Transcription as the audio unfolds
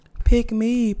Pick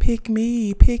me, pick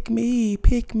me, pick me,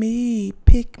 pick me,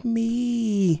 pick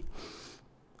me.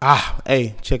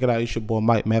 Hey, check it out. It's your boy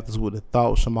Mike Mathers with the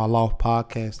Thoughts from My Loft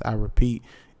podcast. I repeat,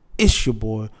 it's your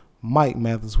boy Mike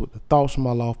Mathers with the Thoughts from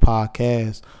My Loft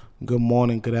podcast. Good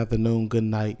morning, good afternoon, good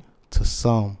night to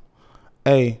some.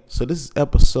 Hey, so this is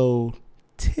episode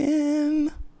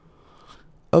 10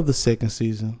 of the second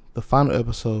season, the final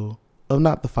episode of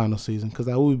not the final season, because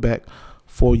I will be back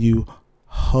for you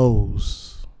hoes.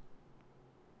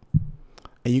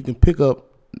 And you can pick up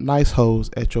nice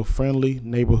hoes at your friendly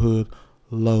neighborhood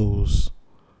Lowe's,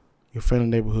 your friendly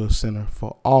neighborhood center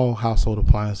for all household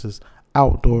appliances,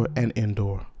 outdoor and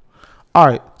indoor. All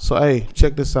right, so hey,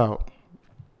 check this out.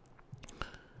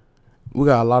 We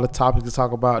got a lot of topics to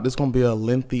talk about. This is gonna be a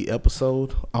lengthy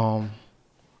episode. I'm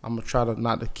gonna try to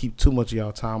not to keep too much of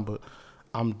y'all time, but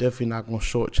I'm definitely not gonna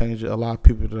shortchange it. A lot of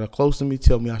people that are close to me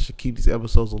tell me I should keep these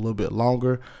episodes a little bit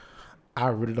longer. I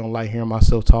really don't like hearing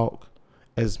myself talk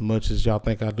as much as y'all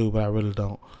think I do, but I really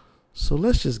don't. So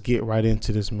let's just get right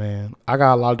into this, man. I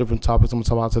got a lot of different topics I'm gonna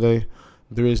talk about today.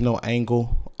 There is no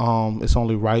angle. It's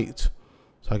only right.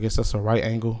 So I guess that's a right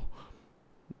angle.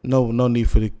 No need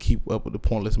for to keep up with the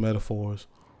pointless metaphors.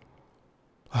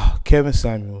 Kevin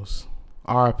Samuels,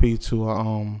 R.I.P. to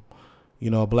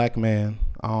a black man.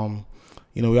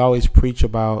 We always preach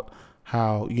about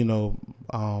how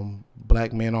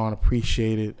black men aren't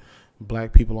appreciated,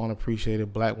 black people aren't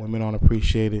appreciated, black women aren't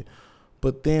appreciated.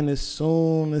 But then as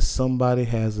soon as somebody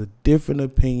has a different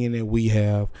opinion than we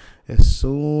have, as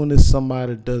soon as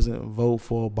somebody doesn't vote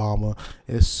for Obama,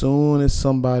 as soon as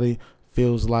somebody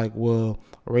feels like, well,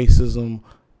 racism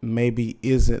maybe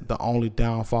isn't the only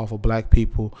downfall for black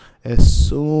people, as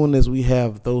soon as we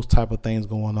have those type of things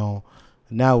going on,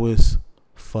 now it's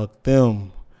fuck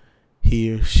them.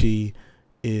 He or she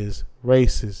is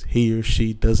racist. He or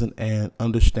she doesn't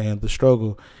understand the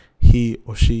struggle. He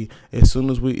or she, as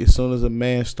soon as a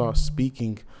man starts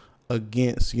speaking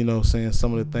against, saying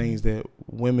some of the things that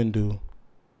women do,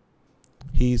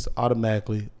 he's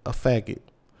automatically a faggot.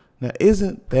 Now,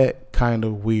 isn't that kind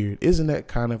of weird? Isn't that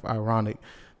kind of ironic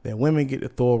that women get to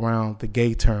throw around the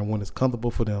gay term when it's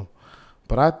comfortable for them?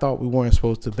 But I thought we weren't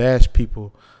supposed to bash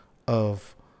people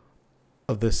of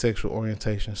their sexual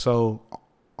orientation. So,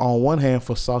 on one hand,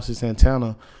 for Saucy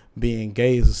Santana, being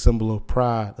gay is a symbol of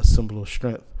pride, a symbol of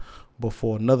strength. But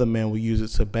for another man, we use it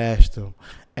to bash them.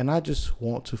 And I just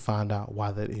want to find out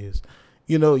why that is.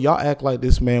 Y'all act like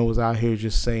this man was out here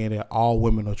just saying that all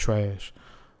women are trash.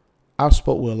 I've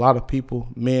spoke with a lot of people,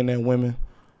 men and women,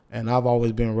 and I've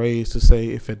always been raised to say,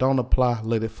 if it don't apply,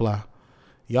 let it fly.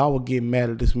 Y'all will get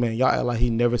mad at this man. Y'all act like he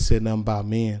never said nothing about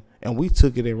men. And we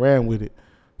took it and ran with it.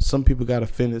 Some people got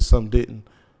offended, some didn't.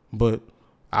 But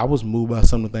I was moved by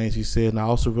some of the things he said, and I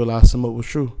also realized some of it was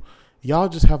true. Y'all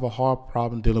just have a hard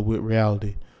problem dealing with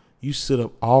reality. You sit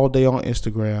up all day on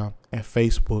Instagram and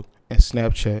Facebook and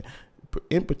Snapchat,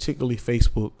 in particularly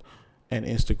Facebook and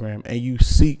Instagram, and you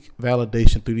seek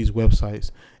validation through these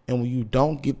websites. And when you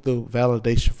don't get the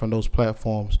validation from those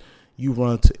platforms, you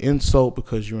run to insult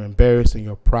because you're embarrassed and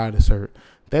your pride is hurt.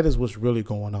 That is what's really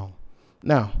going on.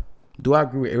 Now, do I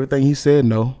agree with everything he said?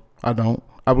 No, I don't.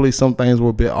 I believe some things were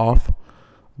a bit off,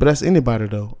 but that's anybody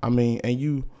though.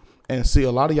 And see,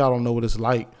 a lot of y'all don't know what it's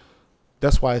like.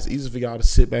 That's why it's easy for y'all to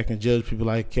sit back and judge people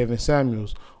like Kevin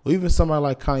Samuels or even somebody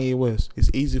like Kanye West. It's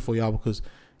easy for y'all because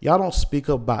y'all don't speak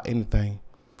up about anything.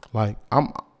 Like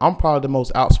I'm probably the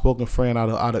most outspoken friend out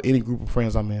of any group of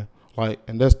friends I'm in. Like,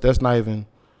 and that's not even.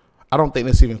 I don't think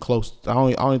that's even close. I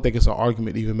don't even think it's an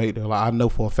argument to even make there. Like, I know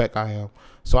for a fact I am.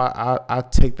 So I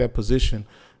take that position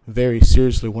very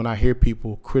seriously when I hear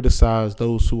people criticize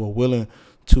those who are willing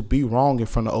to be wrong in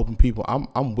front of open people.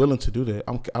 I'm willing to do that.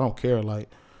 I don't care,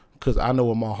 because I know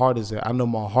where my heart is at. I know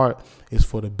my heart is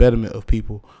for the betterment of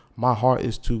people. My heart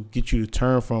is to get you to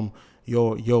turn from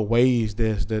your ways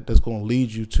that's going to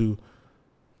lead you to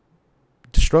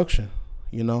destruction.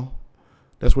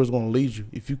 That's where it's going to lead you.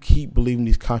 If you keep believing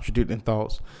these contradicting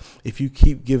thoughts, if you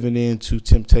keep giving in to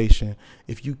temptation,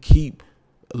 if you keep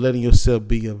letting yourself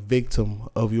be a victim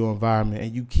of your environment,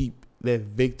 and you keep that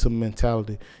victim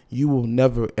mentality, you will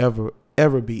never, ever,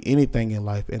 ever be anything in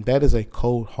life. And that is a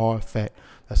cold, hard fact.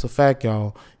 That's a fact,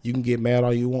 y'all. You can get mad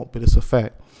all you want, but it's a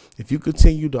fact. If you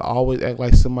continue to always act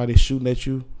like somebody's shooting at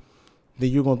you,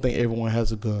 then you're going to think everyone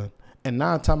has a gun. And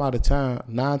 9 times out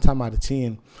of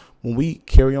 10, when we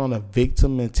carry on a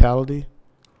victim mentality,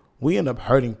 we end up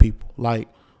hurting people. Like,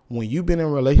 when you've been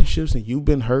in relationships and you've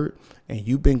been hurt and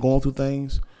you've been going through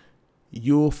things,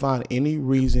 you'll find any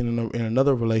reason in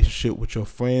another relationship with your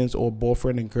friends or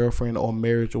boyfriend and girlfriend or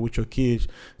marriage or with your kids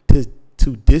to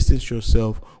to distance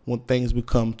yourself when things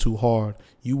become too hard.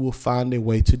 You will find a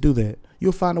way to do that.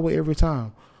 You'll find a way every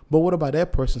time. But what about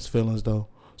that person's feelings though?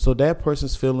 So that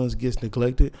person's feelings gets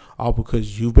neglected all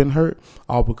because you've been hurt,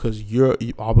 all because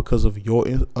of your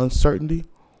uncertainty.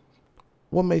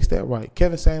 What makes that right?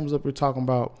 Kevin Samuels up here talking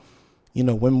about,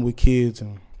 women with kids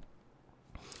and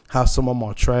how some of them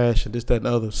are trash and this, that, and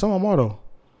the other. Some of them are though.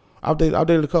 I've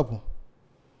dated a couple.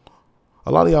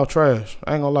 A lot of y'all trash.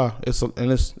 I ain't gonna lie. It's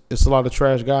a lot of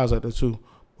trash guys out there too.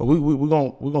 But we're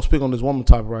gonna speak on this woman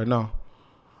topic right now.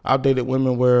 I've dated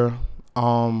women where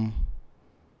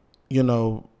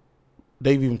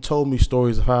they've even told me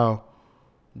stories of how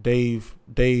they've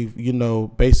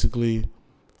basically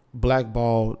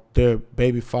blackballed their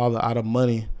baby father out of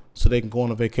money so they can go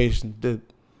on a vacation.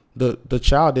 The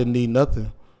child didn't need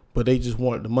nothing, but they just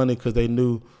wanted the money because they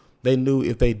knew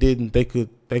if they didn't, they could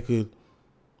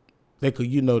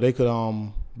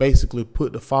basically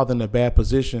put the father in a bad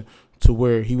position to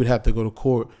where he would have to go to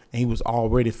court and he was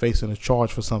already facing a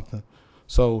charge for something.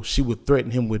 So she would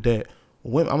threaten him with that.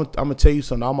 Women, I'm gonna tell you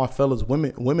something. All my fellas,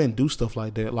 women do stuff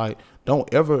like that. Like,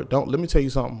 let me tell you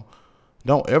something.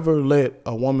 Don't ever let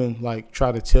a woman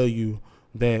try to tell you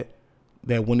that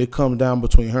when it comes down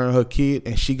between her and her kid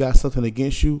and she got something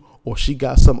against you or she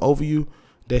got something over you,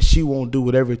 that she won't do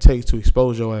whatever it takes to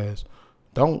expose your ass.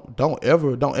 Don't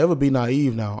ever be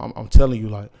naive now. I'm telling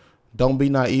you, don't be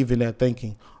naive in that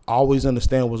thinking. Always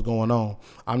understand what's going on.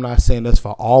 I'm not saying that's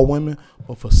for all women,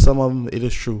 but for some of them it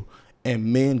is true.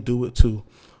 And men do it too.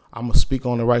 I'm going to speak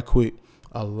on it right quick.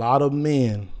 A lot of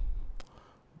men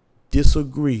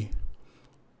disagree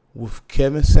with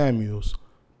Kevin Samuels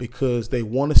because they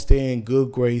want to stay in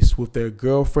good grace with their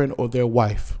girlfriend or their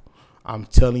wife. I'm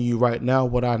telling you right now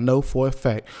what I know for a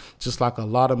fact. Just like a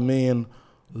lot of men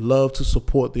love to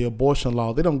support the abortion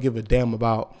law, they don't give a damn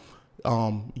about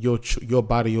your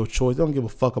body, your choice. They don't give a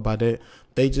fuck about that.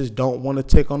 They just don't want to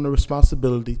take on the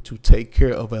responsibility to take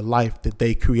care of a life that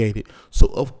they created. So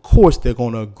of course they're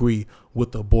going to agree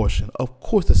with abortion. Of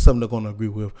course that's something they're going to agree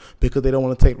with because they don't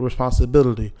want to take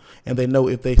responsibility. And they know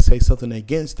if they say something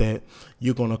against that,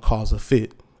 you're going to cause a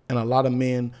fit. And a lot of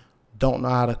men don't know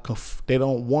how to, they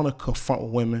don't want to confront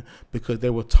women because they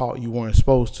were taught you weren't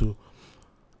supposed to.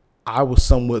 I was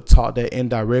somewhat taught that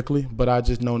indirectly, but I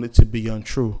just known it to be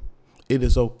untrue. It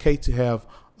is okay to have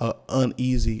an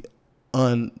uneasy,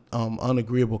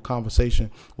 unagreeable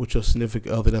conversation with your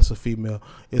significant other that's a female.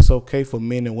 It's okay for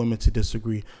men and women to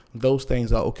disagree. Those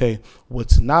things are okay.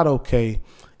 What's not okay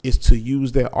is to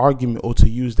use that argument or to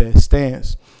use that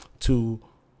stance to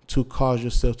cause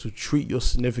yourself to treat your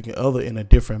significant other in a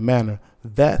different manner.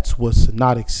 That's what's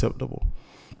not acceptable.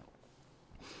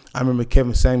 I remember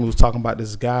Kevin Samuels was talking about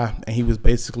this guy, and he was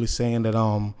basically saying that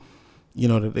that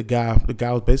the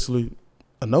guy was basically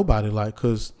a nobody,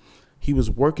 because he was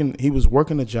working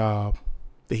a job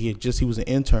that he was an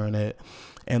intern at,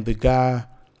 and the guy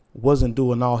wasn't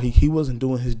doing he wasn't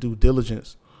doing his due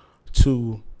diligence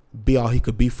to be all he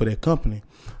could be for that company.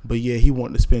 But yeah, he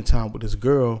wanted to spend time with this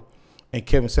girl, and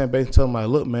Kevin Samuels basically told him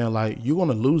look man, you're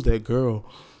gonna lose that girl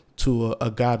to a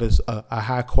guy that's a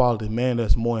high quality man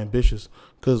that's more ambitious.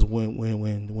 Because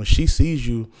when she sees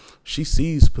you, she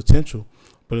sees potential.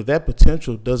 But if that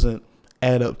potential doesn't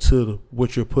add up to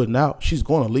what you're putting out, she's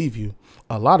going to leave you.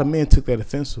 A lot of men took that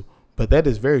offensive, but that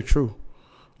is very true.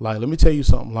 Let me tell you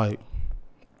something. Let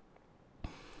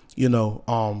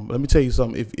me tell you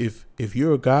something. If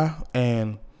you're a guy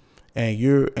and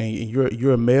you're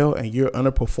a male and you're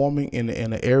underperforming in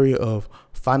the area of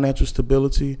financial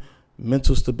stability,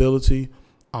 mental stability,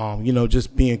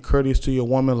 just being courteous to your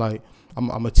woman, I'm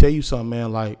gonna tell you something,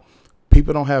 man.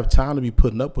 People don't have time to be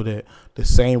putting up with that. The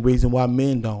same reason why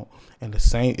men don't, and the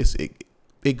same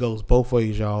it goes both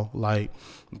ways, y'all.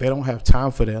 They don't have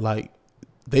time for that.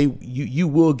 You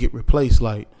will get replaced.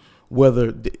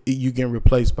 Whether you get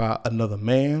replaced by another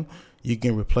man, you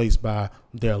get replaced by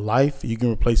their life, you get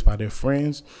replaced by their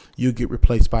friends, you get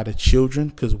replaced by the children,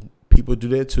 because people do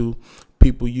that too.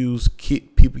 People use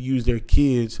their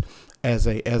kids as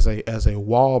a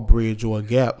wall bridge or a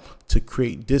gap to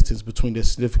create distance between their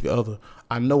significant other.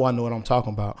 I know what I'm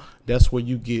talking about. That's where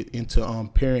you get into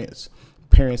parents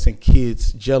and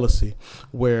kids jealousy,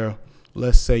 where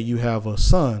let's say you have a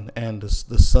son and the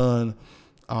son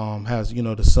has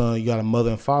the son, you got a mother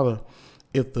and father.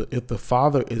 If the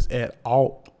father is at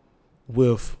fault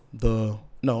with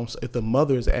if the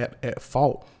mother is at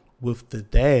fault with the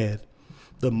dad,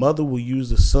 the mother will use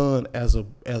the son as a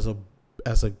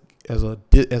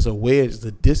wedge,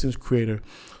 the distance creator,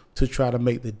 to try to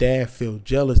make the dad feel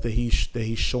jealous that he's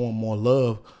showing more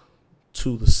love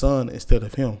to the son instead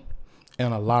of him.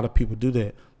 And a lot of people do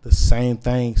that. The same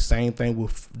thing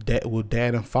with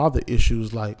dad and father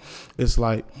issues. Like, it's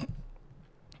like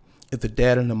if the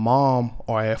dad and the mom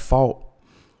are at fault,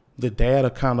 the dad will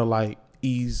kind of like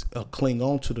cling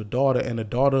on to the daughter, and the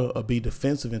daughter will be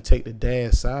defensive and take the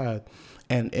dad's side.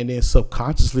 And then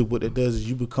subconsciously what it does is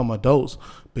you become adults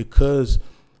because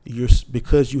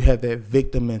you have that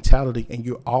victim mentality, and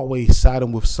you're always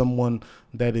siding with someone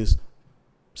that is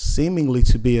seemingly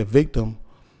to be a victim.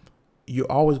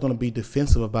 You're always going to be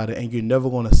defensive about it, and you're never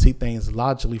going to see things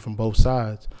logically from both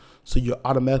sides. So you're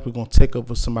automatically going to take up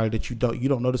for somebody that you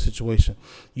don't know the situation.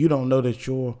 You don't know that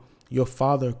your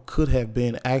father could have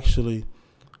been actually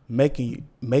making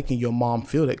your mom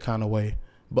feel that kind of way,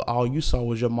 but all you saw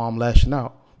was your mom lashing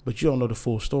out, but you don't know the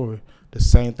full story. The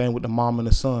same thing with the mom and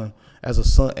the son. As a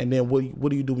son, and then what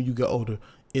do you do when you get older?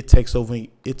 It takes over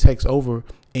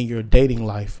in your dating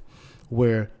life,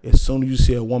 where as soon as you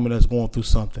see a woman that's going through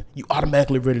something, you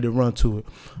automatically ready to run to it.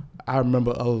 I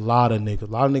remember a lot of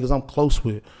niggas I'm close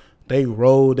with, they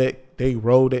rode that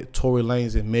Tory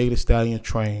Lanez and Meg Thee Stallion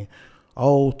train.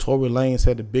 Oh, Tory Lanez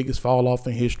had the biggest fall off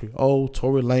in history. Oh,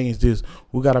 Tory Lanez this.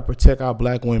 We got to protect our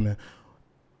black women.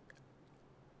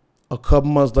 A couple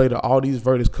months later, all these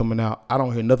verdicts coming out. I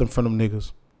don't hear nothing from them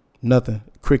niggas. Nothing.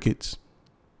 Crickets.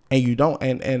 And you don't,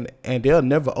 and they'll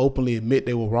never openly admit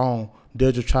they were wrong.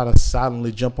 They'll just try to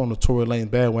silently jump on the Tory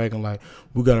Lanez bandwagon like,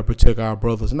 we gotta protect our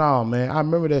brothers. No, man, I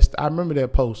remember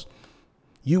that post.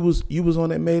 You was on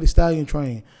that Meg Thee Stallion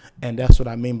train. And that's what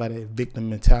I mean by that victim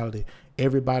mentality.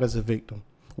 Everybody's a victim.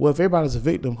 Well, if everybody's a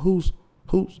victim, who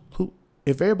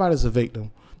if everybody's a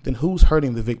victim, then who's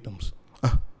hurting the victims?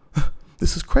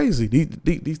 This is crazy.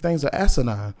 These things are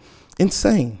asinine,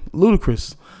 insane,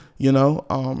 ludicrous.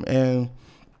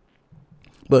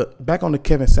 But back on the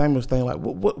Kevin Samuels thing, like,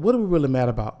 what are we really mad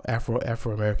about, Afro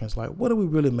Americans? Like, what are we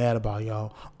really mad about,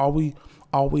 y'all? Are we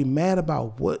mad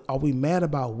about what? Are we mad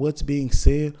about what's being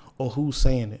said or who's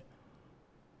saying it?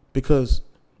 Because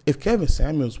if Kevin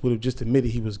Samuels would have just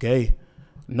admitted he was gay,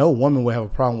 no woman would have a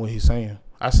problem with what he's saying.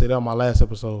 I said that on my last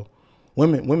episode.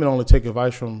 Women only take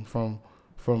advice from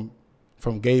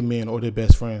gay men or their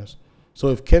best friends. So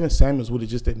if Kevin Samuels would have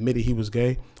just admitted he was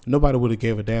gay, nobody would have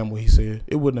gave a damn what he said.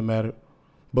 It wouldn't have mattered.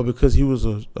 But because he was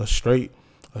a straight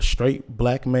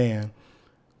black man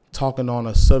talking on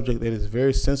a subject that is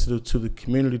very sensitive to the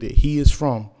community that he is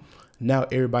from, now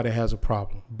everybody has a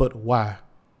problem. But why?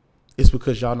 It's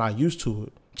because y'all not used to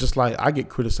it. Just like I get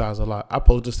criticized a lot. I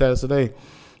posted a status today.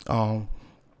 I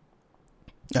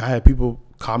had people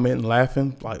commenting,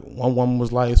 laughing. Like, one woman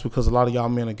was like, it's because a lot of y'all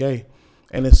men are gay.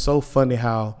 And it's so funny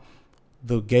how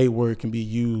the gay word can be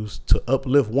used to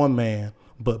uplift one man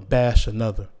but bash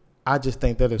another. I just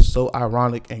think that is so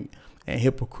ironic and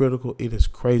hypocritical. It is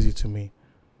crazy to me.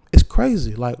 It's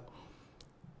crazy. Like,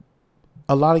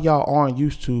 a lot of y'all aren't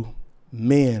used to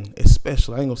men,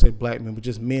 especially, I ain't gonna say black men, but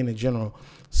just men in general,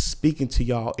 speaking to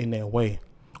y'all in that way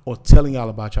or telling y'all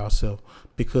about yourself,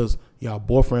 because y'all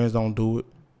boyfriends don't do it.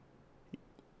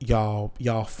 Y'all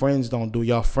friends don't do it.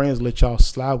 Y'all friends let y'all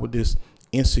slide with this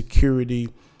insecurity,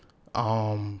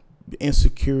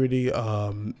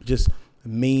 just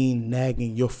mean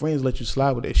nagging. Your friends let you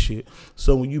slide with that shit.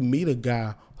 So when you meet a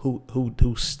guy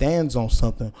who stands on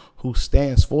something, who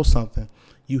stands for something,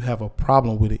 you have a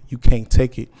problem with it. You can't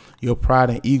take it. Your pride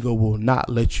and ego will not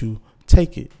let you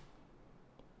take it.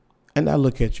 And now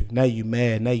look at you. Now you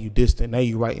mad. Now you distant. Now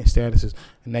you writing statuses.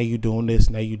 And now you doing this.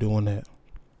 Now you doing that.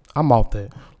 I'm off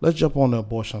that. Let's jump on the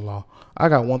abortion law. I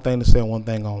got one thing to say and one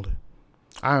thing only.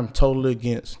 I am totally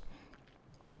against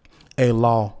a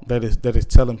law that is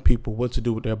telling people what to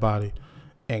do with their body,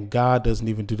 and God doesn't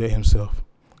even do that himself.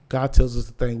 God tells us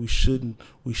the thing we should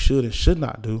and should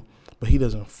not do, but he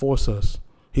doesn't force us.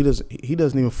 He doesn't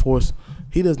even force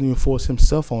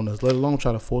himself on us, let alone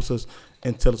try to force us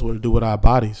and tell us what to do with our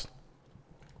bodies.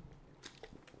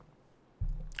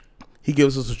 He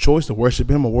gives us a choice to worship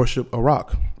him or worship a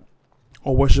rock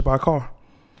or worship our car.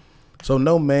 So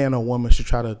no man or woman should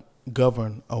try to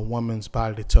govern a woman's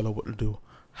body to tell her what to do.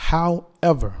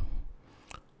 However,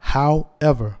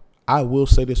 I will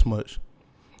say this much.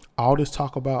 All this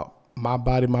talk about my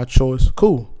body, my choice,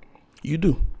 cool. You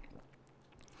do.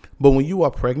 But when you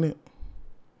are pregnant,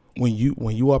 when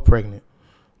you are pregnant,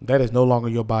 that is no longer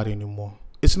your body anymore.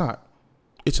 It's not.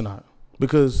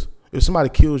 Because if somebody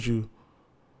kills you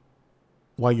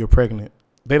while you're pregnant,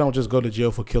 they don't just go to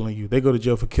jail for killing you. They go to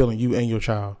jail for killing you and your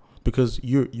child, because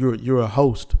you're a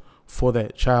host for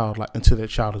that child, like, until that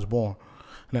child is born.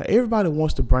 Now, everybody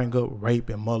wants to bring up rape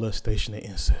and molestation and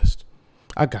incest.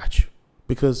 I got you,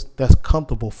 because that's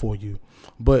comfortable for you.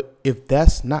 But if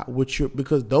that's not what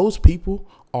because those people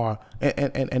are,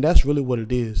 and that's really what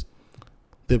it is.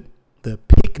 The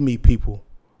pick me people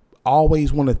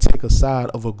always want to take a side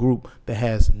of a group that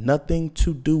has nothing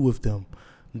to do with them.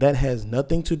 That has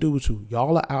nothing to do with you.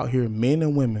 Y'all are out here, men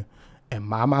and women,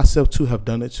 and I myself too have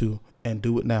done it too and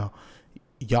do it now.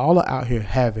 Y'all are out here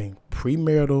having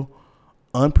premarital,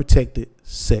 unprotected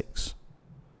sex.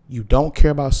 You don't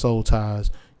care about soul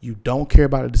ties. You don't care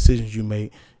about the decisions you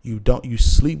make. You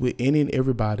sleep with any and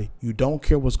everybody. You don't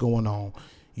care what's going on.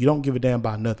 You don't give a damn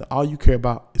about nothing. All you care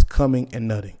about is coming and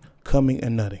nutting. Coming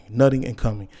and nutting, nutting and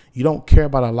coming. You don't care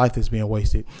about a life that's being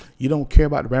wasted. You don't care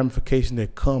about the ramifications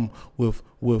that come with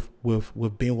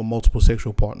being with multiple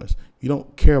sexual partners. You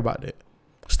don't care about that.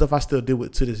 Stuff I still deal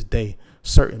with to this day.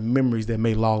 Certain memories that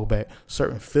may log back,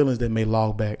 certain feelings that may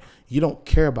log back. You don't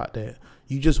care about that.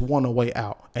 You just want a way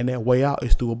out, and that way out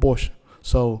is through abortion.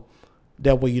 So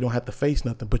that way you don't have to face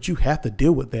nothing, but you have to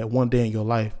deal with that one day in your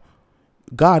life.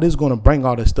 God is going to bring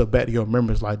all that stuff back to your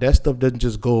memories. Like, that stuff doesn't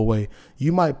just go away.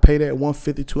 You might pay that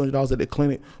 $150, $200 at the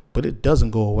clinic, but it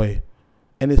doesn't go away.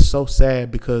 And it's so sad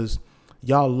because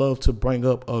y'all love to bring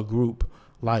up a group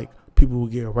like people who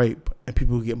get raped and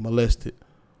people who get molested.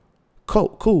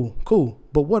 Cool.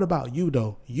 But what about you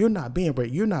though? You're not being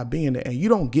raped. You're not being there, and you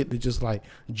don't get to just like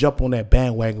jump on that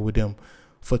bandwagon with them.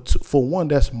 For one,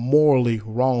 that's morally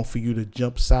wrong for you to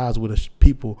jump sides with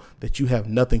people that you have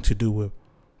nothing to do with.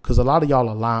 Because a lot of y'all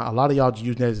are lying. A lot of y'all just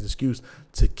using that as an excuse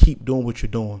to keep doing what you're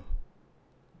doing.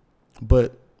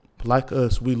 But like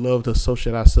us, we love to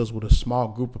associate ourselves with a small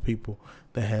group of people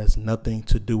that has nothing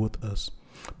to do with us.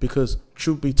 Because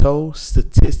truth be told,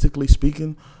 statistically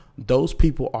speaking, those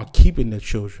people are keeping their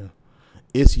children.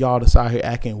 It's y'all that's out here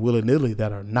acting willy-nilly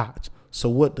that are not. So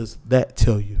what does that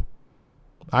tell you?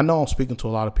 I know I'm speaking to a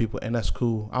lot of people, and that's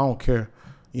cool. I don't care,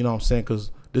 you know what I'm saying,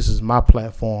 because this is my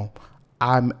platform.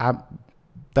 I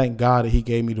thank God that he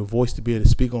gave me the voice to be able to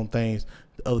speak on things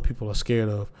that other people are scared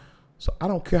of. So I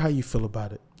don't care how you feel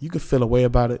about it. You can feel a way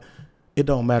about it. It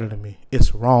don't matter to me.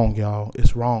 It's wrong, y'all.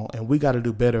 It's wrong. And we got to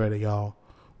do better at it, y'all.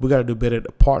 We got to do better at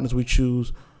the partners we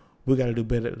choose. We got to do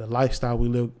better at the lifestyle we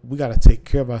live. We got to take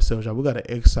care of ourselves, y'all. We got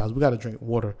to exercise. We got to drink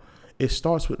water. It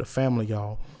starts with the family,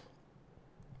 y'all.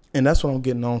 And that's what I'm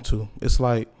getting on to. It's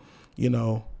like, you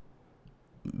know,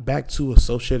 back to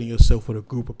associating yourself with a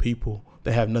group of people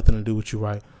that have nothing to do with you,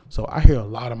 right? So I hear a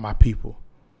lot of my people,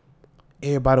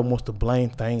 everybody wants to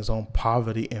blame things on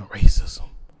poverty and racism.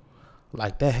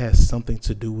 Like that has something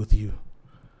to do with you.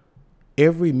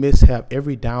 Every mishap,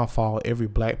 every downfall, every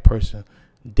black person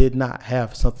did not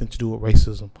have something to do with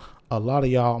racism. A lot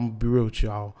of y'all, I'm gonna be real with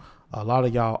y'all, a lot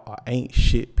of y'all ain't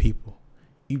shit people.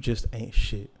 You just ain't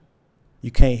shit.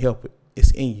 You can't help it. It's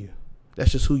in you.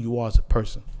 That's just who you are as a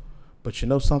person. But you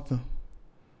know something?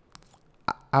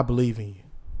 I believe in you.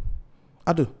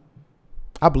 I do.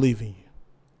 I believe in you.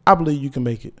 I believe you can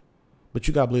make it. But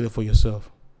you got to believe it for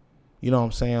yourself. You know what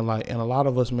I'm saying? Like, and a lot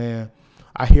of us, man,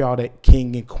 I hear all that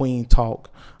king and queen talk.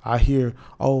 I hear,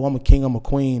 oh, I'm a king, I'm a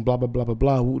queen, blah, blah, blah, blah,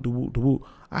 blah, woo, woo, woo.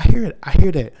 I hear it. I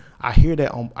hear that. I hear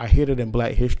that in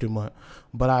Black History Month.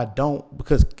 But I don't,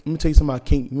 because let me tell you something about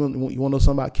king. You want to know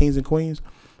something about kings and queens?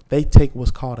 They take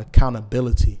what's called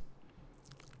accountability.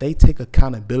 They take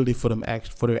accountability for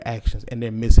their actions and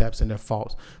their mishaps and their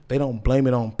faults. They don't blame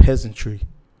it on peasantry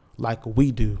like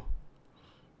we do.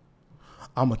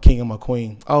 I'm a king, I'm a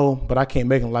queen. Oh, but I can't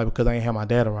make it in life because I ain't have my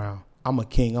dad around. I'm a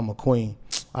king, I'm a queen.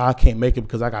 I can't make it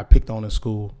because I got picked on in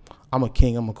school. I'm a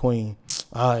king, I'm a queen.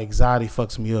 Anxiety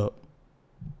fucks me up.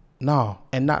 No,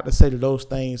 and not to say that those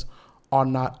things are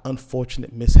not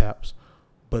unfortunate mishaps,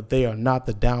 but they are not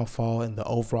the downfall and the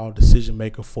overall decision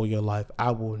maker for your life.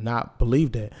 I will not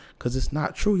believe that because it's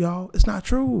not true, y'all. It's not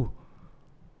true.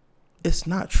 It's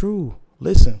not true.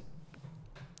 Listen,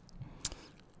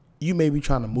 you may be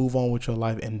trying to move on with your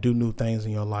life and do new things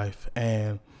in your life.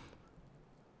 And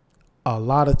a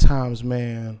lot of times,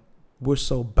 man, we're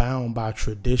so bound by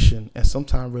tradition and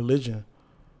sometimes religion.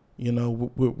 You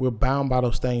know, we're bound by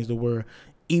those things to where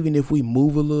even if we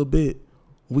move a little bit,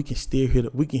 we can still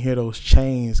hear those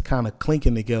chains kind of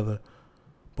clinking together,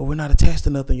 but we're not attached to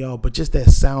nothing, y'all. But just that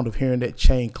sound of hearing that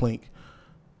chain clink,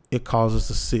 it causes us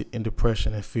to sit in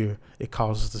depression and fear. It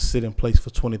causes us to sit in place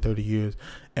for 20, 30 years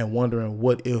and wondering,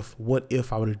 what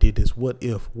if I would have did this? What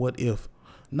if?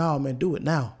 No, man, do it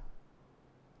now.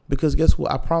 Because guess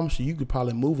what? I promise you could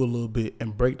probably move a little bit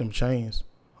and break them chains.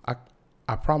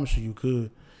 I promise you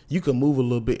could. You can move a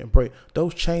little bit and break.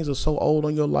 Those chains are so old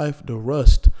on your life. The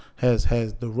rust has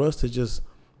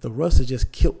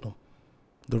just killed them.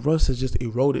 The rust has just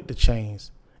eroded the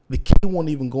chains. The key won't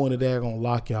even go in the daggone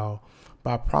lock, y'all.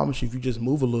 But I promise you, if you just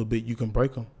move a little bit, you can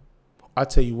break them. I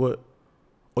tell you what.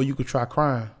 Or you could try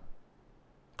crying,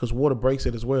 because water breaks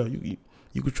it as well.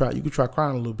 You could try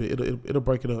crying a little bit. It'll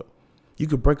break it up. You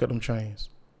could break up them chains,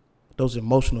 those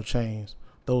emotional chains,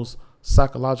 those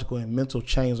psychological and mental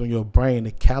chains on your brain,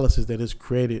 the calluses that is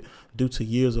created due to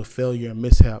years of failure and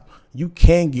mishap. You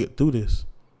can get through this.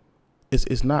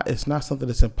 It's not something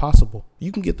that's impossible.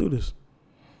 You can get through this.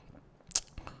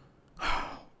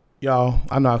 Y'all,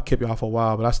 I know I've kept y'all for a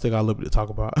while, but I still got a little bit to talk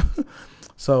about.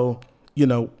 So,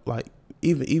 like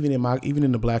even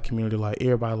in the black community, like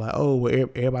everybody like, oh, well,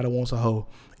 everybody wants a hoe,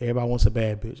 everybody wants a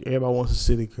bad bitch, everybody wants a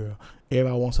city girl,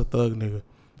 everybody wants a thug nigga.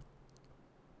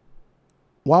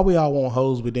 Why we all want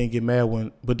hoes but then get mad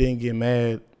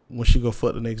when she go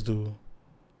fuck the next dude?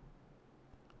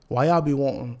 Why y'all be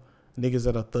wanting niggas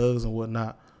that are thugs and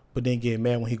whatnot, but then get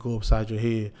mad when he go upside your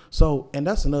head? So, and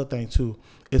that's another thing too.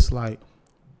 It's like,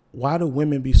 why do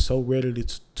women be so ready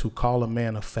to call a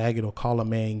man a faggot or call a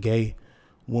man gay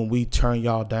when we turn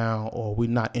y'all down or we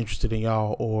not interested in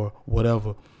y'all or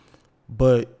whatever?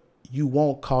 But you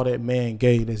won't call that man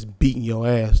gay that's beating your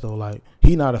ass though. Like,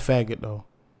 he not a faggot though.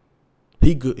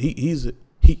 He good. He's an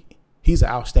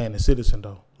outstanding citizen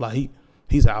though. Like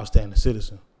he's an outstanding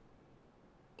citizen.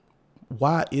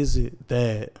 Why is it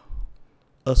that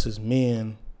us as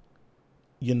men,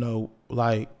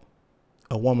 like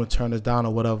a woman turn us down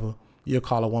or whatever, you'll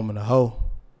call a woman a hoe,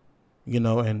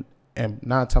 and 9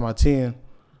 times out of 10,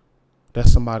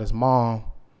 that's somebody's mom.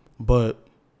 But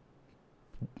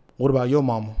what about your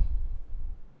mama?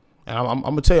 And I'm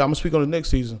gonna tell you, I'm gonna speak on the next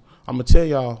season. I'm gonna tell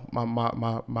y'all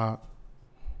my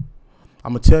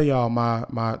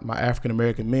African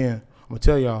American men. I'm gonna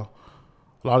tell y'all,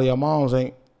 a lot of y'all moms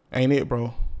ain't it,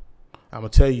 bro. I'm gonna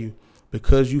tell you,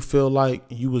 because you feel like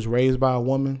you was raised by a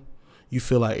woman, you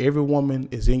feel like every woman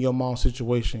is in your mom's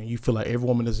situation. You feel like every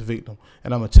woman is a victim.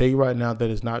 And I'm gonna tell you right now that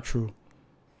is not true.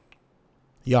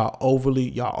 Y'all overly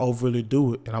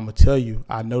do it. And I'm gonna tell you,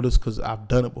 I know this because I've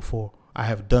done it before. I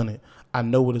have done it. I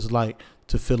know what it's like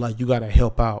to feel like you gotta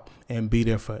help out and be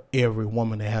there for every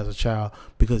woman that has a child,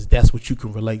 because that's what you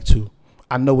can relate to.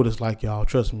 I know what it's like, y'all.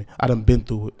 Trust me. I done been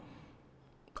through it.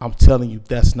 I'm telling you,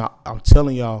 I'm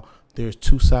telling y'all, there's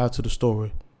two sides to the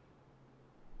story.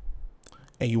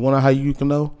 And you want to know how you can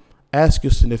know? Ask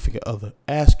your significant other.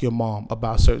 Ask your mom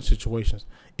about certain situations.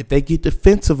 If they get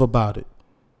defensive about it,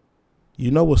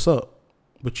 you know what's up,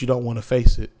 but you don't want to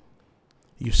face it.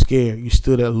 You're scared. You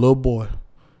still that little boy.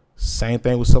 Same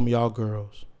thing with some of y'all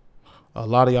girls. A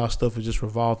lot of y'all stuff is just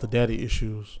revolved to daddy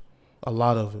issues. A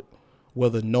lot of it,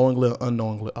 whether knowingly or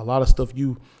unknowingly. A lot of stuff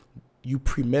you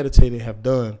premeditated have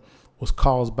done was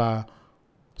caused by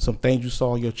some things you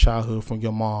saw in your childhood from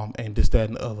your mom and this, that,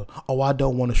 and the other. Oh, I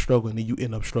don't want to struggle, and then you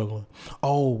end up struggling.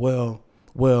 Oh, well,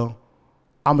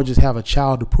 I'm going to just have a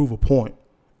child to prove a point.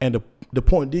 And the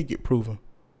point did get proven,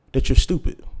 that you're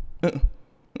stupid.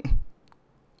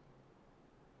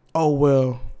 Oh,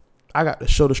 well, I got to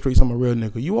show the streets I'm a real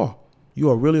nigga. You are. You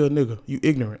are really a nigga. You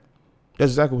ignorant.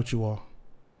 That's exactly what you are.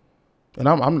 And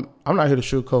I'm not here to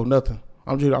sugarcoat nothing.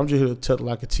 I'm just here to tell it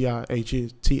like a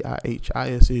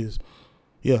TIHIS is.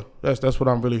 Yeah, that's what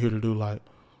I'm really here to do. Like,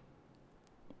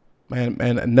 man,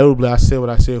 notably, I said what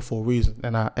I said for a reason,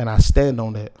 and I stand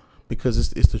on that because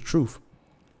it's the truth.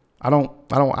 I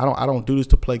don't do this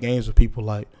to play games with people.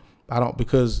 Like,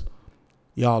 because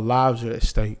y'all lives are at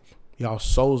stake, y'all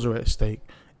souls are at stake,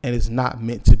 and it's not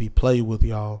meant to be played with,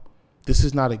 y'all. This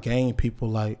is not a game, people.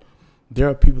 Like, there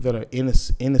are people that are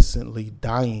innocently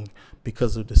dying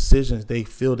because of decisions they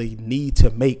feel they need to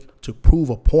make to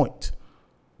prove a point.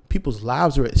 People's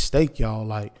lives are at stake, y'all.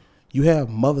 Like, you have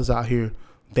mothers out here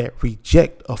that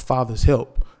reject a father's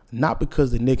help, not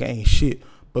because the nigga ain't shit,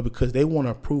 but because they want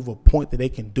to prove a point that they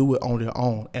can do it on their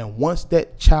own. And once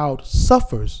that child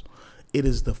suffers, it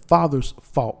is the father's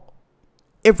fault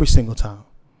every single time.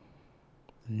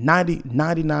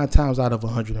 99 times out of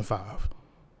 105.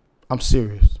 I'm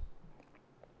serious.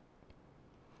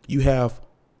 You have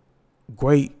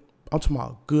I'm talking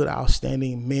about good,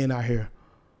 outstanding men out here.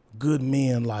 Good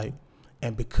men, like,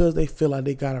 and because they feel like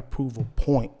they gotta prove a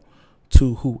point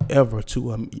to whoever,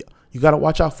 you gotta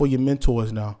watch out for your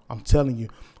mentors now. I'm telling you,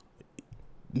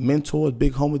 mentors,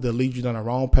 big homies that lead you down the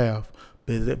wrong path,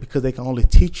 because they can only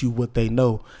teach you what they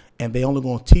know, and they only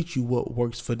gonna teach you what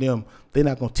works for them. They're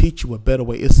not gonna teach you a better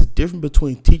way. It's a difference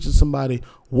between teaching somebody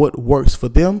what works for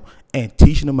them and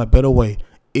teaching them a better way.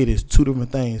 It is two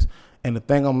different things. And the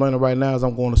thing I'm learning right now is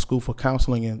I'm going to school for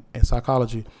counseling and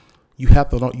psychology. You have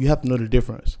to know the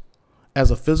difference.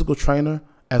 As a physical trainer,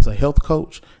 as a health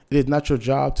coach, it is not your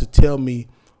job to tell me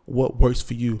what works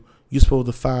for you. You're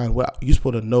supposed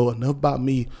to know enough about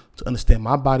me to understand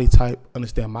my body type,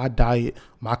 understand my diet,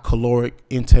 my caloric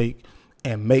intake,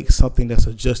 and make something that's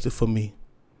adjusted for me.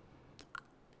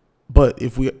 But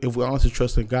if we honestly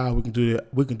trust in God, we can do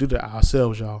that. We can do that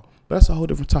ourselves, y'all. But that's a whole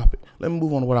different topic. Let me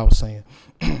move on to what I was saying.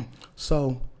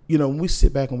 So, when we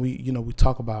sit back and we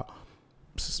talk about,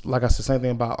 like I said, same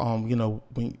thing about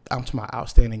when I'm to my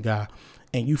outstanding guy,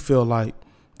 and you feel like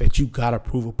that you gotta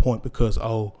prove a point because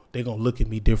they're gonna look at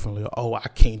me differently, or I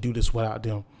can't do this without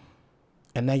them,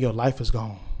 and now your life is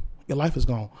gone. Your life is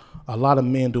gone. A lot of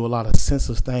men do a lot of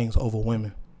senseless things over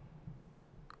women,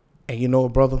 and you know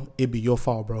what, brother? It be your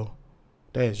fault, bro.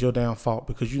 That is your damn fault,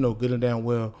 because you know good and damn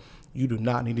well you do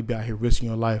not need to be out here risking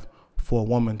your life for a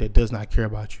woman that does not care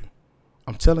about you.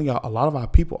 I'm telling y'all, a lot of our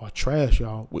people are trash,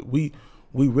 y'all. We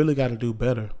really got to do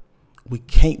better. We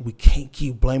can't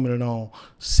keep blaming it on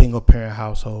single parent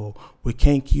household. We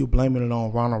can't keep blaming it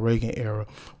on Ronald Reagan era.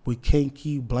 We can't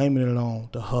keep blaming it on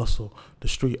the hustle, the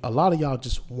street. A lot of y'all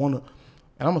just want to,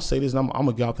 and I'm going to say this, and I'm going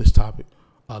to get off this topic.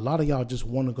 A lot of y'all just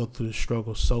want to go through the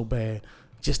struggle so bad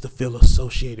just to feel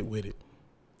associated with it.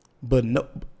 But no,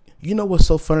 you know what's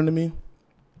so funny to me?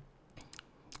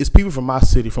 It's people from my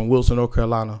city, from Wilson, North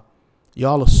Carolina.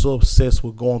 Y'all are so obsessed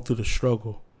with going through the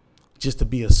struggle just to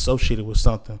be associated with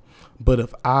something. But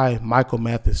if I, Michael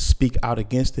Mathis, speak out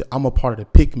against it, I'm a part of the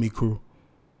Pick Me crew.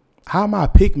 How am I a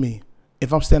Pick Me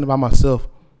if I'm standing by myself?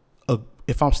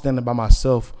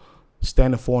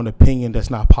 Standing for an opinion that's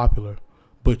not popular,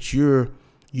 but you're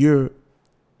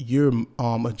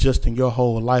adjusting your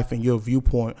whole life and your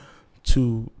viewpoint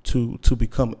to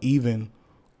become even,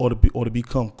 or to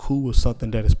become cool with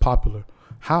something that is popular.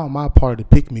 How am I part of the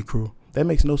Pick Me crew? That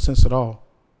makes no sense at all.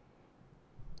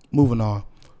 Moving on.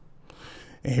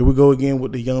 And here we go again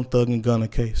with the Young Thug and Gunna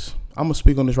case. I'm going to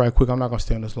speak on this right quick. I'm not going to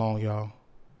stay on this long, y'all.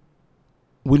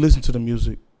 We listen to the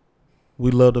music.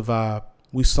 We love the vibe.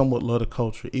 We somewhat love the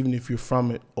culture, even if you're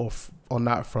from it or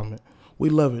not from it. We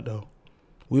love it, though.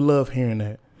 We love hearing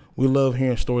that. We love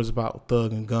hearing stories about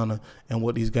Thug and Gunna and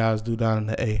what these guys do down in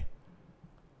the A.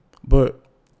 But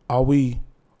are we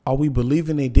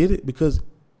believing they did it? Because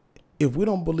if we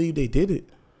don't believe they did it,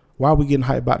 why are we getting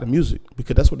hyped about the music?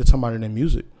 Because that's what they're talking about in their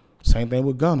music. Same thing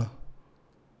with Gunna.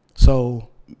 So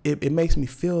it makes me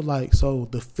feel like, so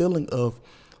the feeling of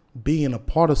being a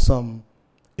part of something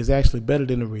is actually better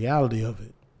than the reality of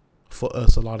it for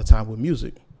us a lot of time with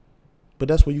music. But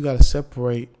that's where you got to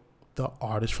separate the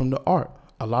artist from the art.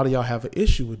 A lot of y'all have an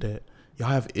issue with that. Y'all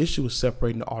have an issue with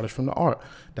separating the artist from the art.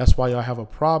 That's why y'all have a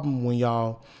problem when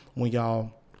y'all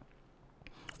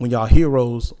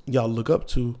heroes y'all look up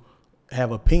to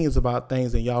have opinions about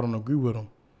things and y'all don't agree with them.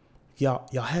 Y'all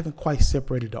haven't quite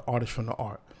separated the artist from the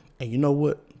art. And you know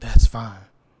what? That's fine.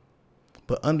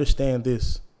 But understand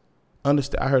this. I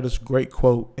heard this great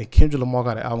quote, and Kendrick Lamar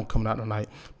got an album coming out tonight,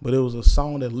 but it was a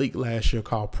song that leaked last year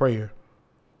called Prayer.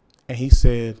 And he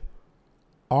said,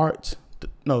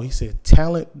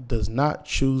 talent does not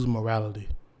choose morality.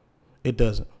 It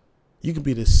doesn't. You can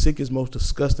be the sickest, most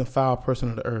disgusting, foul person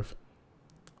on the earth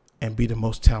and be the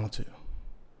most talented.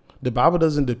 The Bible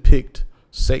doesn't depict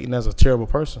Satan as a terrible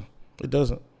person. It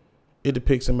doesn't. It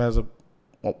depicts him as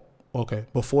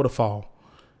before the fall.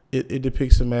 It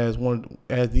depicts him as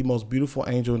the most beautiful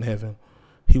angel in heaven.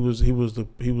 He was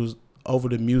over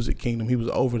the music kingdom. He was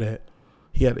over that.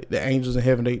 He had the angels in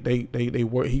heaven. They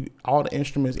were all the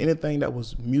instruments, anything that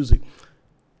was music,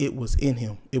 it was in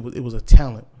him. It was a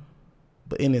talent.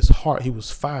 But in his heart, he was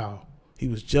foul. He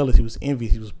was jealous. He was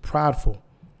envious. He was prideful.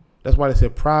 That's why they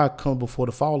said pride comes before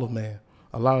the fall of man.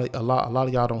 A lot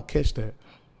of y'all don't catch that.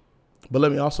 But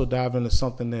let me also dive into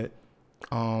something that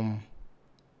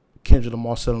Kendrick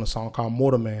Lamar said on a song called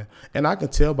Mortar Man. And I can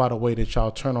tell by the way that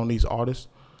y'all turn on these artists,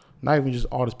 not even just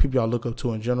artists, people y'all look up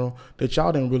to in general, that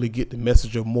y'all didn't really get the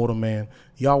message of Mortar Man.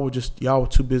 Y'all were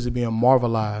too busy being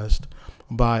marvelized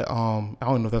by, I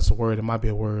don't know if that's a word, it might be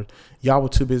a word. Y'all were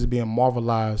too busy being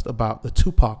marvelized about the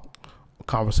Tupac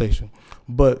conversation.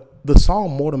 But the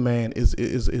song Mortar Man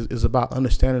is about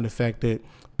understanding the fact that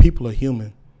people are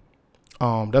human.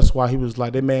 That's why he was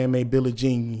like, that man made Billie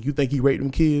Jean. You think he raped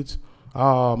them kids?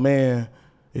 Oh man,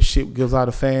 if shit gives out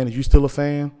a fan, is you still a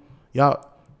fan? Y'all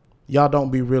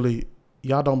don't be really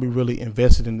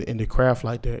invested in the craft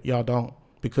like that. Y'all don't,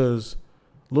 because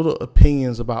little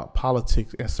opinions about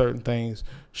politics and certain things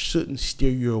shouldn't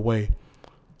steer you away.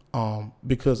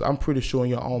 Because I'm pretty sure in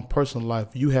your own personal life,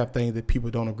 you have things that people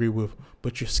don't agree with,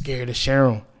 but you're scared to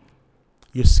share them.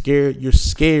 You're scared.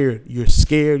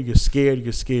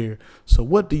 So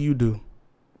what do?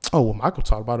 Oh, well, Michael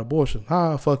talked about abortion.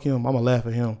 Fuck him. I'm going to laugh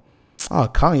at him.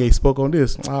 Kanye spoke on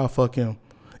this. Fuck him.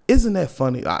 Isn't that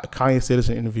funny? Kanye said this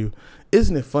in an interview.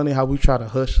 Isn't it funny how we try to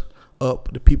hush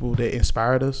up the people that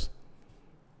inspired us?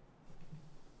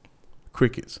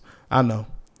 Crickets. I know.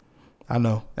 I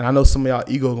know, and I know some of y'all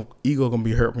ego gonna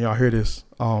be hurt when y'all hear this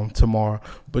tomorrow.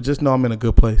 But just know I'm in a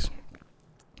good place.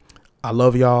 I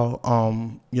love y'all.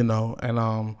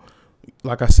 And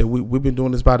like I said, we've been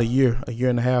doing this about a year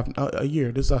and a half, a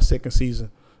year. This is our second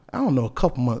season. I don't know, a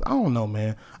couple months. I don't know,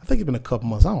 man. I think it's been a couple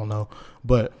months. I don't know,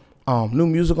 but new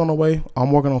music on the way.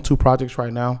 I'm working on 2 projects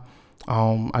right now.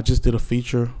 I just did a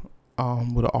feature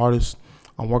with an artist.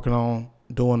 I'm working on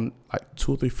doing like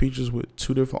 2 or 3 features with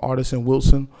 2 different artists in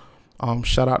Wilson.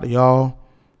 Shout out to y'all.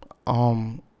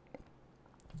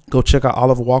 Go check out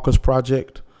Oliver Walker's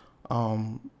project.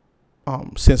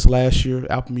 Since last year,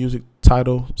 Apple Music,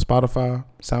 Tidal, Spotify,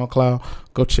 SoundCloud.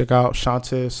 Go check out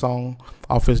Shantae's song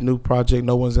off his new project,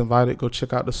 No One's Invited. Go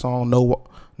check out the song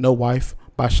No Wife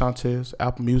by Shantae's,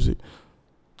 Apple Music,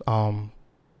 Tidal,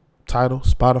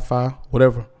 Spotify,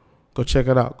 whatever. Go check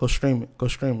it out. Go stream it.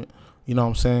 You know what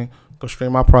I'm saying? Go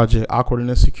stream my project, Awkward and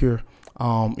Insecure. You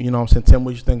know what I'm saying? Tell me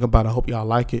what you think about it. I hope y'all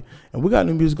like it. And we got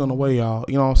new music on the way, y'all.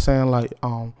 You know what I'm saying? Like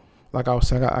I was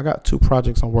saying, I got 2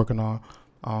 projects I'm working on.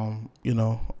 I'll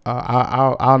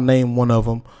name one of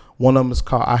them. One of them is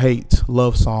called I Hate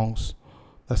Love Songs.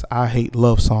 That's I Hate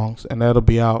Love Songs. And that'll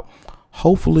be out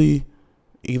hopefully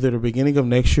either the beginning of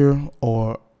next year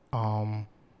or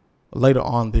later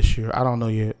on this year. I don't know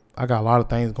yet. I got a lot of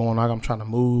things going on. I'm trying to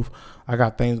move. I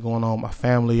got things going on with my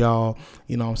family, y'all.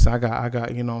 You know what I'm saying? I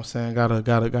got, you know what I'm saying? Got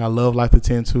a love life to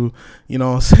tend to. You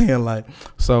know what I'm saying? Like,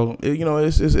 so,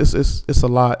 it's a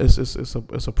lot.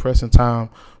 It's a pressing time.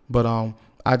 But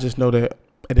I just know that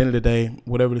at the end of the day,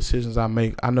 whatever decisions I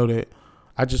make, I know that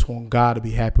I just want God to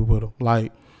be happy with them.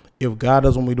 Like, if God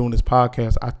doesn't want me doing this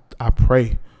podcast, I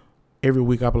pray every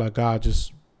week. I be like, God,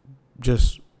 just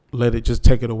let it, just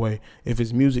take it away. If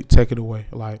it's music, take it away.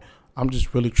 Like, I'm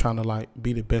just really trying to like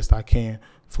be the best I can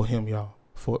for him, y'all,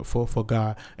 for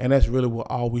God. And that's really what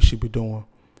all we should be doing.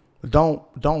 Don't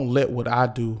let what I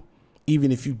do,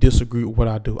 even if you disagree with what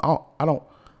I do. I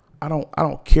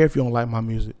don't care if you don't like my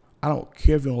music. I don't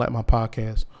care if you don't like my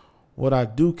podcast. What I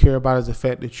do care about is the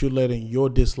fact that you're letting your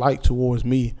dislike towards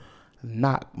me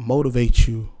not motivate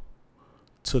you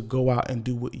to go out and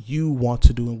do what you want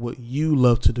to do and what you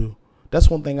love to do. That's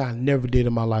one thing I never did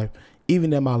in my life,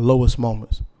 even in my lowest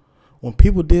moments. When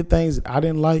people did things that I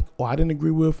didn't like or I didn't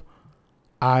agree with,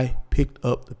 I picked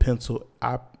up the pencil.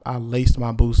 I laced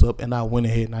my boots up and I went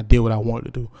ahead and I did what I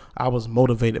wanted to do. I was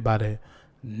motivated by that,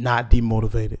 not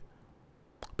demotivated.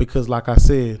 Because like I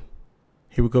said,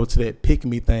 here we go to that pick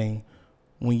me thing.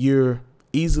 When you're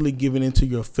easily giving into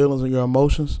your feelings and your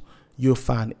emotions, you'll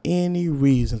find any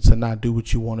reason to not do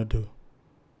what you want to do.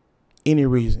 Any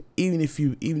reason, even if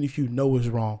you know it's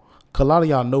wrong. Cause a lot of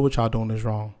y'all know what y'all doing is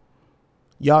wrong.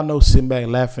 Y'all know sitting back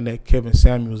laughing at Kevin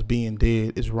Samuels being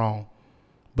dead is wrong.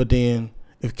 But then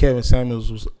if Kevin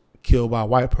Samuels was killed by a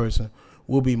white person,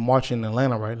 we'll be marching in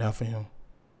Atlanta right now for him.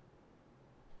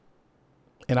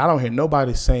 And I don't hear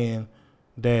nobody saying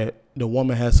that the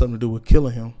woman has something to do with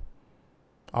killing him.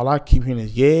 All I keep hearing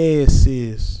is, yes,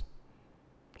 sis.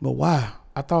 But why?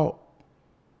 I thought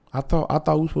we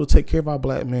were supposed to take care of our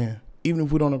black man, even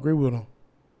if we don't agree with him.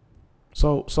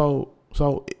 So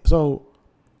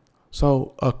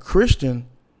a Christian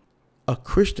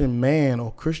man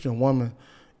or Christian woman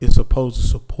is supposed to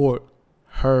support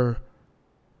her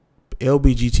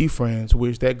LBGT friends,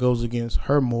 which that goes against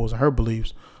her morals and her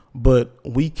beliefs. But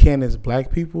we can, as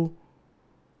black people,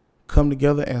 come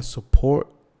together and support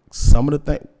some of the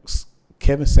things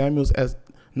Kevin Samuels, as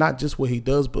not just what he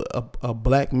does, but a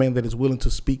black man that is willing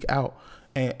to speak out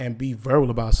and be verbal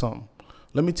about something.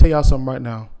 Let me tell y'all something right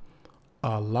now.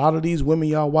 A lot of these women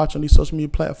y'all watch on these social media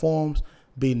platforms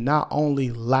be not only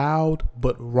loud,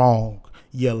 but wrong.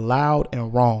 You're loud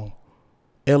and wrong.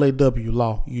 LAW,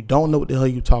 law. You don't know what the hell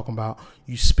you're talking about.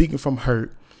 You speaking from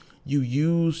hurt. You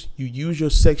use your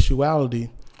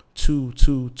sexuality to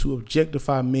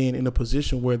objectify men in a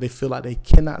position where they feel like they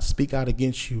cannot speak out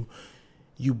against you.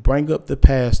 You bring up the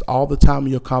past all the time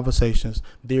in your conversations.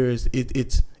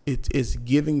 It's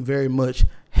giving very much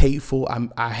hateful.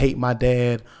 I hate my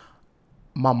dad.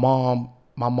 My mom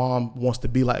wants to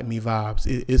be like me vibes.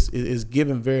 It's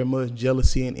giving very much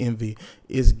jealousy and envy.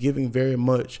 It's giving very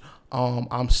much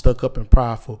I'm stuck up and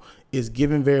prideful. It's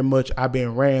giving very much I've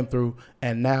been ran through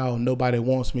and now nobody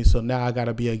wants me, so now I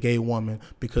gotta be a gay woman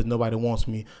because nobody wants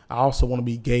me. I also want to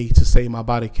be gay to save my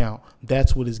body count.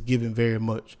 That's what it's giving very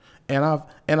much. And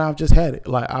I've just had it.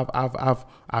 Like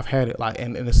I've had it. Like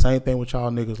and the same thing with y'all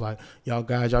niggas. Like y'all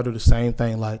guys, y'all do the same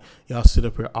thing. Like y'all sit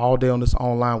up here all day on this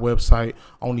online website,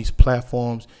 on these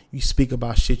platforms. You speak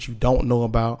about shit you don't know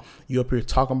about. You up here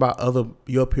talking about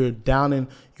you up here downing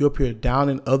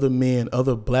other men,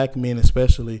 other black men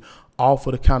especially, all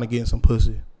for the count of getting some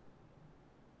pussy.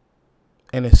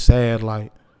 And it's sad,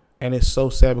 like, and it's so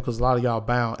sad because a lot of y'all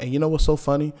bound. And you know what's so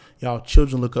funny? Y'all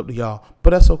children look up to y'all, but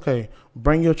that's okay.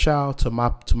 Bring your child to my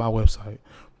website.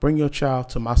 Bring your child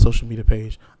to my social media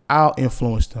page. I'll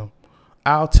influence them.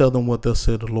 I'll tell them what they'll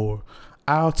say to the Lord.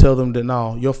 I'll tell them that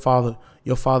no, your father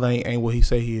ain't what he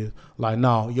say he is. Like,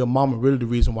 no, your mama really the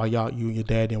reason why you and your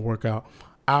dad didn't work out.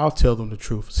 I'll tell them the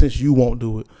truth since you won't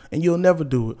do it and you'll never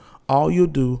do it. All you'll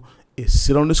do is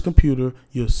sit on this computer.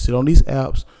 You'll sit on these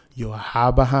apps. You'll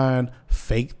hide behind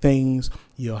fake things.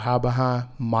 You'll hide behind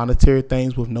monetary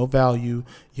things with no value.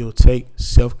 You'll take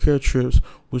self-care trips,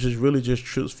 which is really just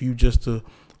trips for you just to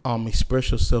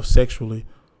express yourself sexually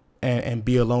and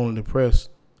be alone and depressed.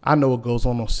 I know what goes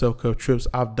on self-care trips.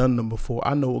 I've done them before.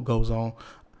 I know what goes on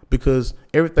because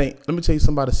everything, let me tell you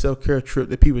something about a self-care trip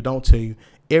that people don't tell you.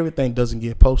 Everything doesn't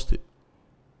get posted.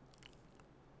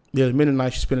 There's many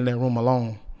nights you spend in that room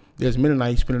alone. There's many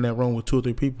nights you spend in that room with 2 or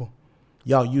 3 people.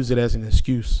 Y'all use it as an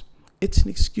excuse. It's an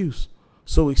excuse.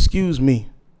 So excuse me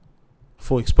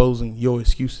for exposing your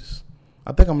excuses.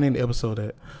 I think I'm going to end the episode of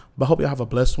that. But I hope y'all have a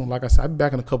blessed one. Like I said, I'll be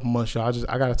back in a couple months, y'all.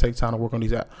 I got to take time to work on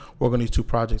these 2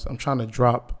 projects. I'm trying to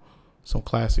drop some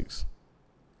classics.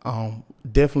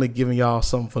 Definitely giving y'all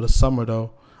something for the summer,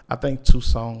 though. I think 2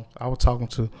 songs. I was talking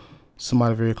to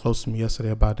somebody very close to me yesterday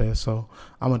about that. So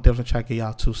I'm going to definitely try to get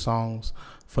y'all 2 songs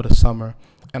for the summer.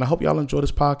 And I hope y'all enjoy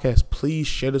this podcast. Please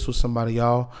share this with somebody,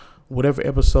 y'all. Whatever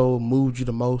episode moved you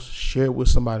the most, share it with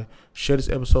somebody. Share this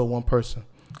episode with one person.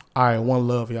 All right, one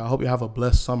love, y'all. I hope you have a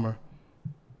blessed summer.